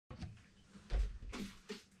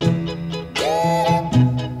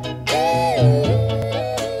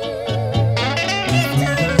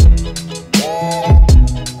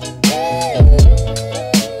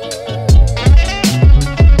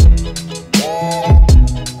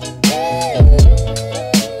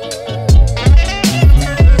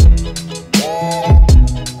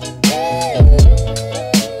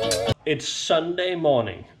Sunday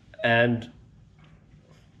morning and,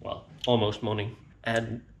 well, almost morning.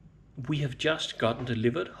 And we have just gotten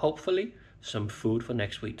delivered, hopefully, some food for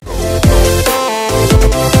next week.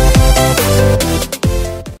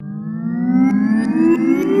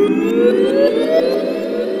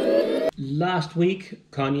 Last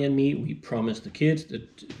week, Connie and me, we promised the kids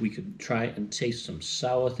that we could try and taste some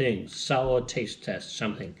sour things, sour taste test,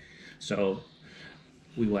 something. So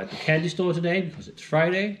we were at the candy store today because it's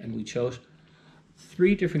Friday, and we chose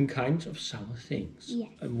 3 different kinds of sour things. Yeah.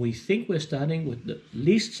 And we think we're starting with the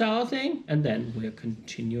least sour thing, and then we're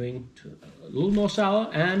continuing to a little more sour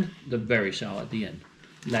and the very sour at the end.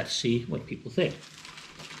 Let's see what people think.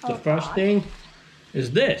 The first thing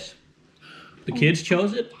is this. The kids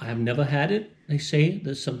chose it. I have never had it. They say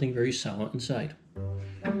there's something very sour inside.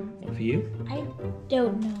 One for you. I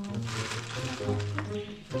don't know.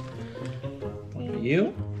 One for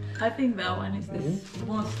you. I think that one is the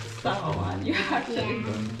most sour one you actually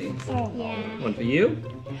don't think so. Yeah. One for you.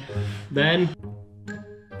 Then,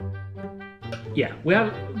 yeah, we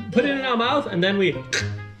have put it in our mouth and then we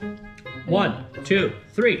 1, 2,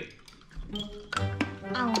 3.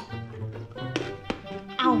 Ow.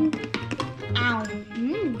 Ow. Ow.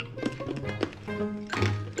 Mmm.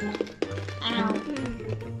 Ow.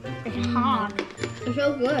 It's hard. It's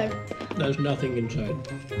so good. There's nothing inside.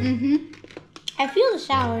 Mm-hmm. I feel the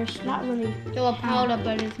sour. It's not really So a powder,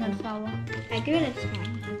 but it's not sour. I give it a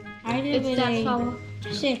 10. I give It's it not a sour.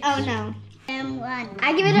 6. Oh no. 1.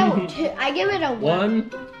 I give it a 2. I give it a 1.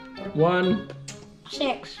 1.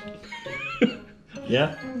 6.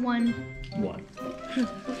 Yeah? 1. 1.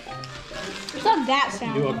 It's not that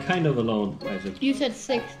sour. You are kind of alone, Isaac. You said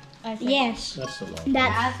 6. I said Yes. That's a lot.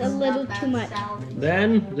 That's a little too much.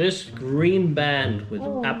 Then this green band with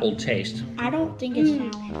apple taste. I don't think it's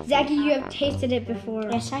sour. Zachy, you have tasted it before.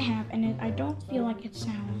 Yes, I have, and I don't feel like it's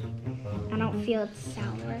sour. I don't feel it's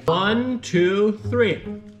sour. 1, 2, 3.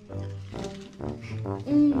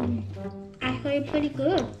 Actually, pretty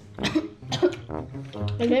good.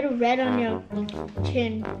 A little red on your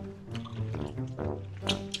chin.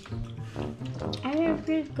 I think it's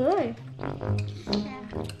pretty good.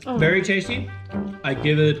 Very tasty. I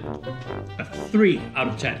give it a 3 out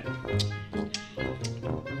of 10.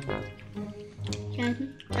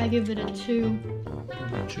 Jasmine? I give it a 2.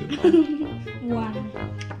 2. 1.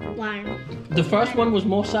 1. The first one was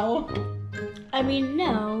more sour. I mean,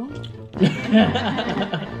 no.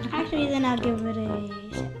 Actually, then I'll give it a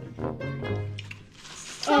 7.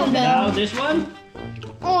 Oh no. Now this one,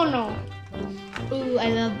 Oh no. Ooh, I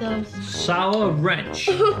love those. sour wrench.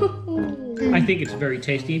 I think it's very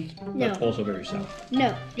tasty, No. but also very sour.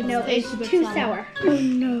 No, it's super too sour. sour. Oh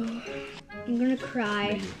no. I'm gonna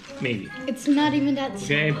cry. Maybe. It's not even that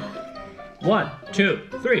sour. Okay. 1, 2,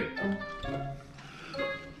 3.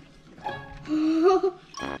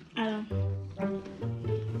 I don't.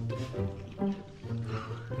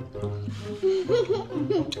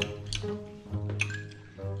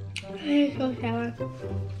 It's so sour.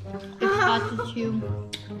 It's hard to chew.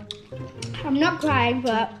 I'm not crying,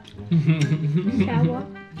 but sour.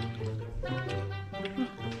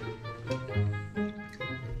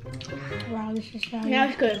 Wow, this is sour. Now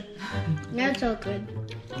it's good. Now it's so good.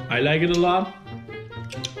 I like it a lot.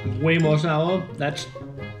 Way more sour. That's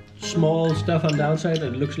small stuff on the outside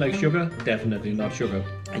that looks like sugar. Definitely not sugar.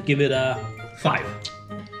 I give it a 5.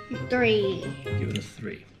 3. Give it a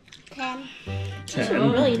 3. 10.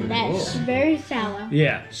 10. Really nice. Whoa. Very sour.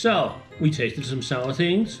 Yeah, so we tasted some sour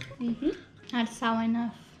things. Not sour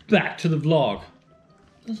enough. Back to the vlog.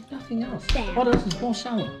 There's nothing else. Damn. What else is more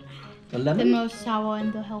sour? The The lemon? most sour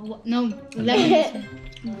in the whole world. No, lemon.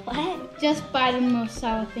 What? Just buy the most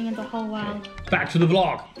sour thing in the whole world. Back to the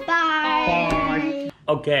vlog. Bye.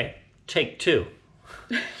 Okay, take 2.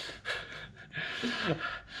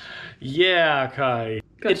 Yeah, Kai.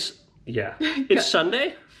 It's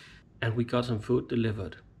Sunday, and we got some food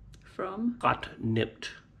delivered. From? Got nipped.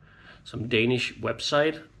 Some Danish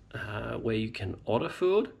website where you can order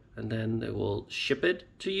food, and then they will ship it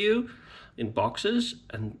to you in boxes,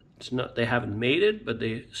 and it's not, they haven't made it, but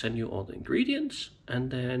they send you all the ingredients,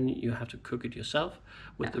 and then you have to cook it yourself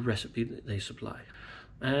with the recipe that they supply.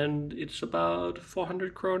 And it's about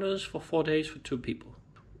 400 kroners for 4 days for 2 people.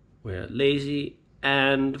 We're lazy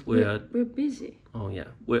and we're busy. oh yeah,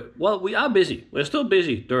 we are busy. We're still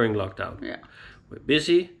busy during lockdown. Yeah. We're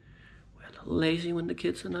busy. We're a little lazy when the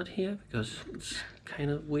kids are not here because it's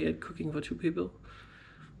kind of weird cooking for 2 people.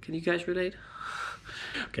 Can you guys relate?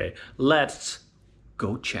 Okay, let's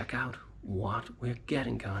go check out what we're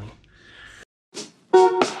getting, Connie.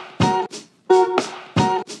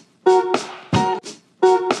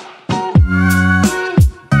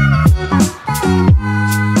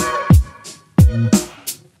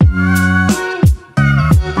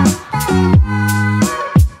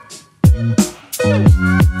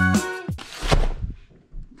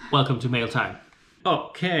 Welcome to MailTime.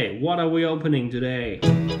 Okay, what are we opening today?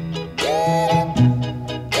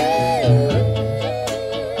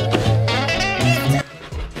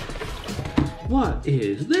 What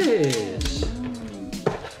is this?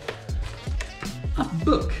 A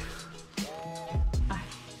book. A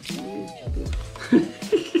huge book.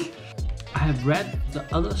 I have read the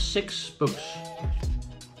other 6 books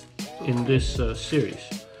in this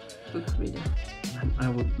series. Book reader. And I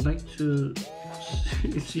would like to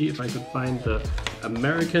see if I could find the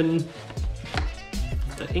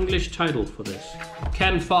English title for this.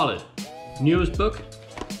 Ken Follett, newest book.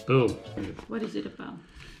 Boom. What is it about?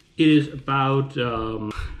 It is about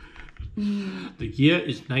the year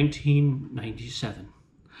is 1997.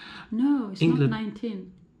 No, it's England. not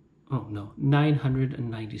 19. Oh no,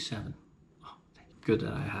 997. Oh, good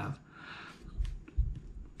that I have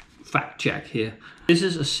fact check here. This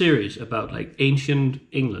is a series about like ancient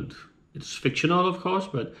England. It's fictional, of course,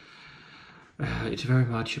 but it's very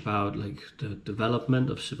much about like the development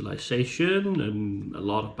of civilization and a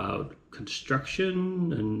lot about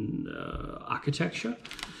construction and architecture.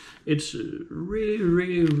 It's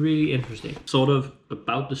really interesting. Sort of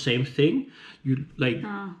about the same thing. You like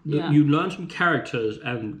you learn some characters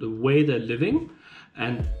and the way they're living,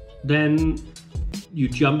 and then you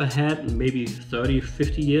jump ahead maybe 30,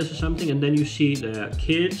 50 years or something, and then you see their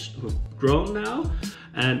kids who have grown now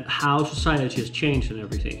and how society has changed and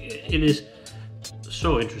everything. It is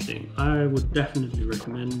so interesting. I would definitely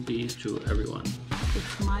recommend these to everyone.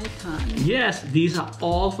 It's my time. Yes, these are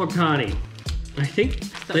all for Connie. I think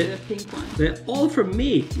The pink one. they're all from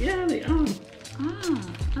me. Yeah, they are. Ah,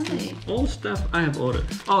 are they? All stuff I have ordered.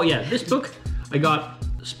 Oh yeah, this book I got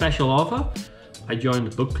special offer. I joined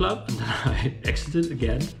the book club and then I exited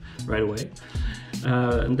again right away.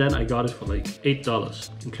 And then I got it for like $8,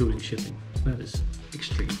 including shipping. That is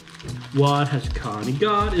extreme. What has Connie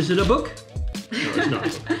got? Is it a book? No, it's not a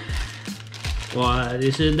book. What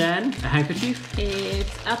is it then? A handkerchief?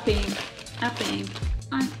 It's a pink.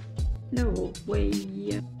 No way.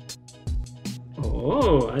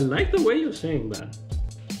 Oh, I like the way you're saying that.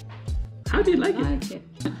 How do you like it? it?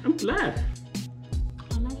 I'm glad.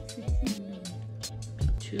 I like to see. Me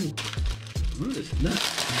too. What is that?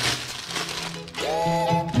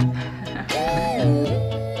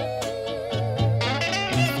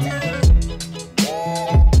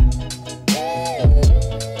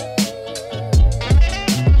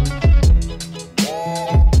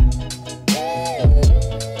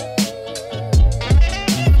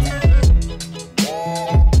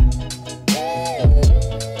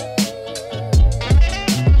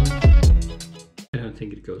 I don't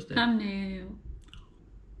think it goes there. Thumbnail.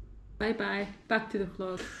 Bye bye. Back to the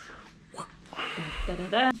vlog. Da, da,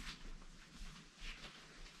 da.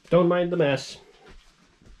 Don't mind the mess.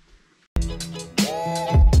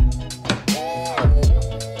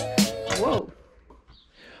 Whoa.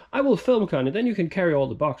 I will film, Connie, then you can carry all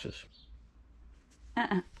the boxes.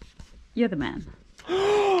 You're the man.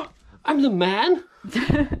 I'm the man?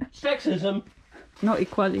 Sexism. No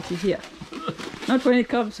equality here. Not when it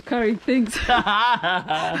comes to carrying things.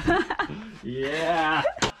 Yeah.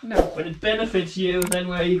 No. When it benefits you, then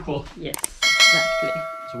we're equal. Yes, exactly.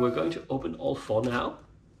 So we're going to open all 4 now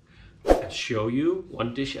and show you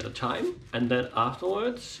one dish at a time, and then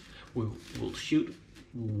afterwards we'll shoot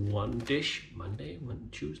one dish Monday, one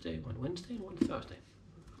Tuesday, one Wednesday, and one Thursday.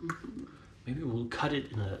 Maybe we'll cut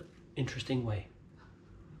it in an interesting way.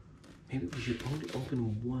 Maybe we should only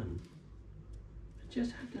open one. I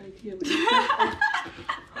just had the idea.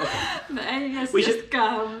 The aliens We just should-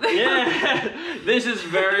 come. Yeah, this is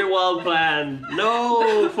very well planned.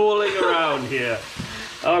 No fooling around here.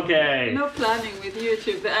 Okay. No planning with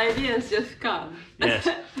YouTube. The ideas just come. Yes.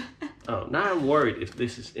 Oh, now I'm worried if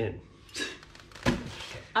this is in.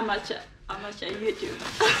 Amateur YouTube.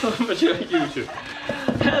 Amateur YouTube.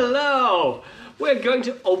 Hello! We're going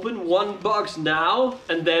to open one box now,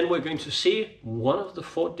 and then we're going to see one of the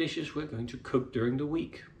 4 dishes we're going to cook during the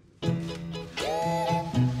week.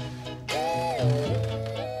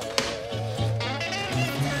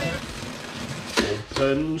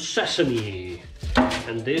 Open sesame.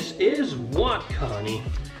 And this is what, Connie?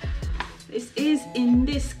 This is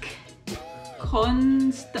indisk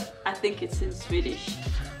konst. I think it's in Swedish.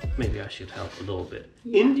 Maybe I should help a little bit.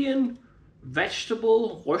 Indian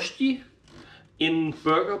vegetable rösti in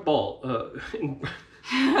burger ball.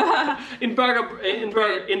 In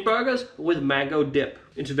burgers with mango dip.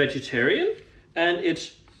 It's vegetarian and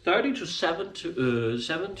it's 30 to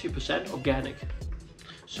 70% organic.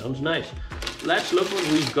 Sounds nice. Let's look what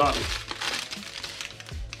we've got.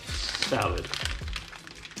 Salad.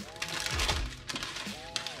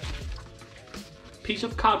 piece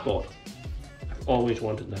of cardboard. I've always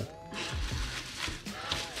wanted that.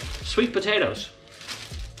 Sweet potatoes.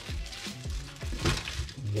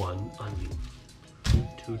 1 onion.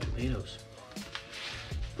 2 tomatoes.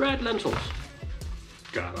 Red lentils.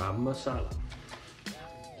 Garam masala.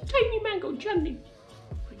 Tiny mango chutney.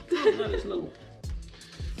 Oh, that is little.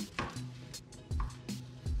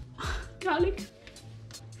 Garlic.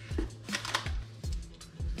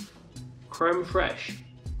 Creme fraiche.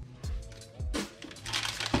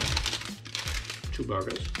 2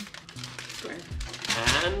 burgers. Bread.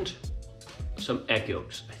 And some egg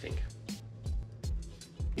yolks, I think.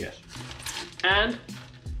 Yes. And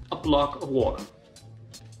a block of water.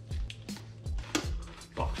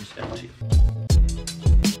 Box is empty.